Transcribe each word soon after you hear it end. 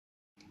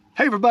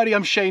Hey everybody,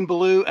 I'm Shane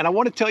Ballou, and I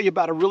want to tell you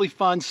about a really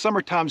fun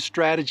summertime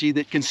strategy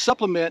that can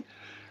supplement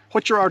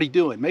what you're already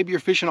doing. Maybe you're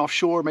fishing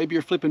offshore, maybe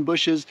you're flipping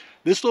bushes.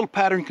 This little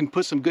pattern can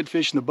put some good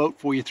fish in the boat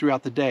for you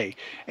throughout the day.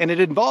 And it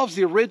involves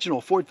the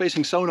original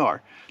forward-facing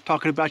sonar.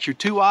 Talking about your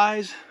 2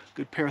 eyes,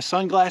 good pair of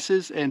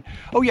sunglasses, and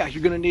oh yeah,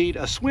 you're gonna need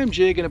a swim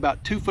jig and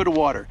about 2 foot of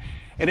water.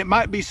 And it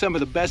might be some of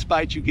the best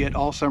bites you get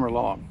all summer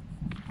long.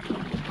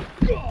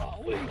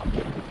 Golly.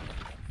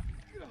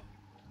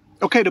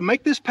 Okay, to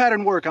make this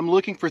pattern work, I'm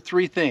looking for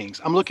 3 things.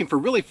 I'm looking for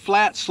really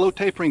flat, slow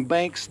tapering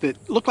banks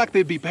that look like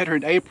they'd be better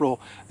in April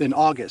than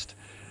August.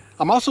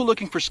 I'm also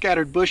looking for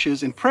scattered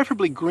bushes, and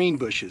preferably green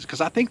bushes,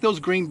 because I think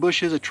those green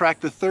bushes attract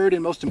the third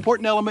and most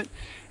important element,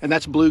 and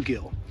that's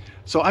bluegill.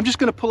 So I'm just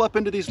gonna pull up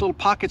into these little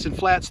pockets and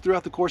flats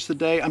throughout the course of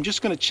the day. I'm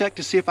just gonna check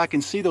to see if I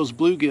can see those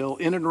bluegill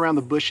in and around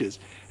the bushes.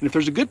 And if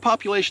there's a good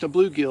population of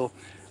bluegill,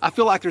 I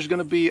feel like there's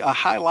gonna be a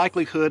high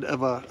likelihood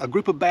of a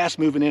group of bass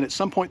moving in at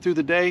some point through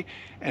the day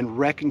and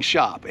wrecking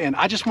shop. And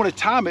I just wanna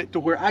time it to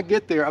where I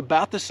get there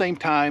about the same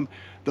time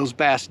those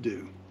bass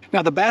do.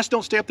 Now the bass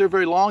don't stay up there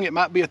very long. It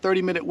might be a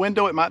 30-minute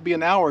window, it might be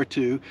an hour or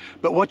two,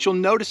 but what you'll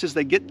notice is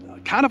they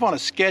get kind of on a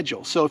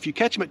schedule. So if you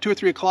catch them at 2 or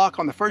 3 o'clock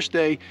on the first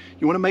day,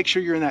 you wanna make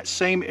sure you're in that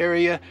same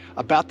area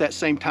about that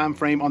same time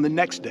frame on the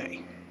next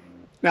day.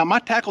 Now my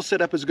tackle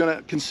setup is going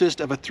to consist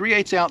of a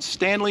 3/8 ounce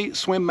Stanley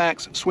Swim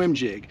Max swim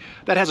jig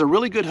that has a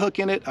really good hook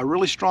in it, a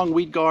really strong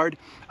weed guard.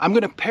 I'm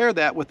going to pair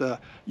that with a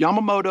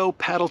Yamamoto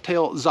paddle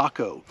tail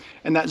Zaco,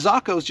 and that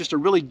Zaco is just a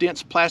really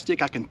dense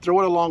plastic. I can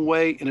throw it a long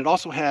way, and it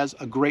also has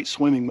a great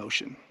swimming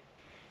motion.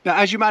 Now,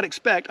 as you might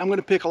expect, I'm going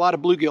to pick a lot of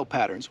bluegill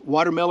patterns,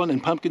 watermelon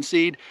and pumpkin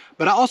seed,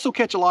 but I also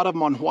catch a lot of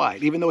them on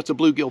white, even though it's a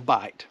bluegill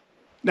bite.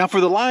 Now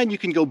for the line, you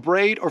can go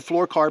braid or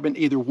fluorocarbon,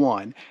 either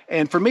one.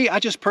 And for me, I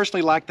just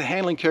personally like the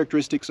handling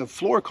characteristics of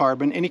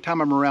fluorocarbon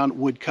anytime I'm around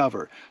wood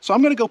cover. So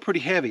I'm gonna go pretty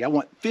heavy. I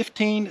want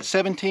 15,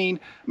 17,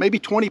 maybe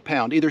 20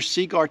 pound, either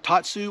Seaguar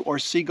Tatsu or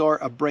Seaguar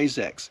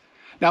Abrazex.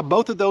 Now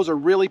both of those are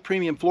really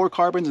premium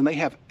fluorocarbons, and they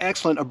have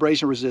excellent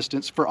abrasion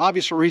resistance for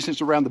obvious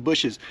reasons around the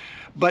bushes.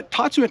 But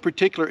Tatsu in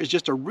particular is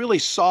just a really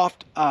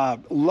soft,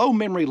 low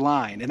memory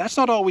line, and that's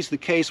not always the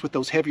case with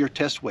those heavier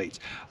test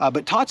weights.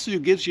 But Tatsu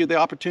gives you the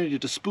opportunity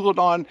to spool it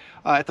on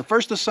at the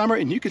first of summer,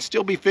 and you can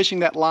still be fishing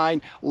that line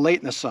late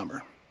in the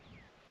summer.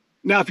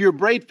 Now, if you're a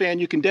braid fan,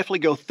 you can definitely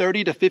go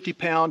 30 to 50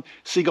 pound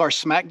Seaguar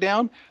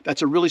Smackdown.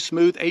 That's a really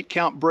smooth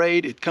 8-count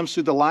braid. It comes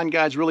through the line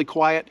guides really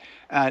quiet.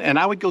 And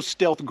I would go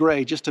Stealth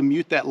Gray just to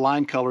mute that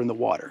line color in the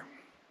water.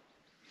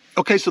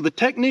 Okay, so the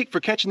technique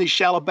for catching these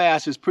shallow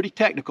bass is pretty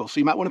technical,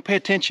 so you might want to pay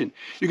attention.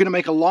 You're going to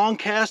make a long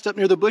cast up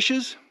near the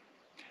bushes.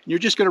 You're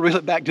just going to reel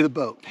it back to the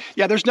boat.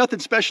 Yeah, there's nothing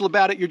special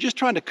about it. You're just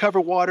trying to cover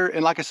water,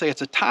 and like I say,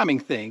 it's a timing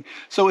thing.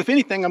 So if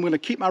anything, I'm going to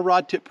keep my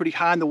rod tip pretty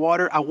high in the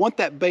water. I want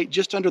that bait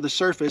just under the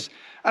surface.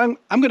 I'm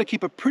going to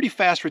keep a pretty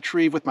fast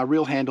retrieve with my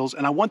reel handles,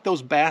 and I want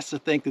those bass to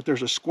think that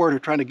there's a squirter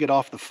trying to get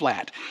off the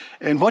flat.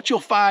 And what you'll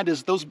find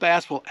is those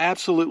bass will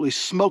absolutely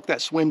smoke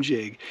that swim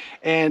jig.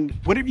 And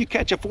whenever you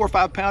catch a 4 or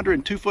 5 pounder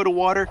in 2 foot of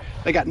water,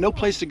 they got no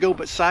place to go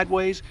but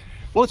sideways.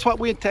 Well, it's what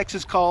we in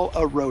Texas call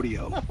a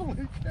rodeo.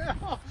 Holy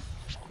cow.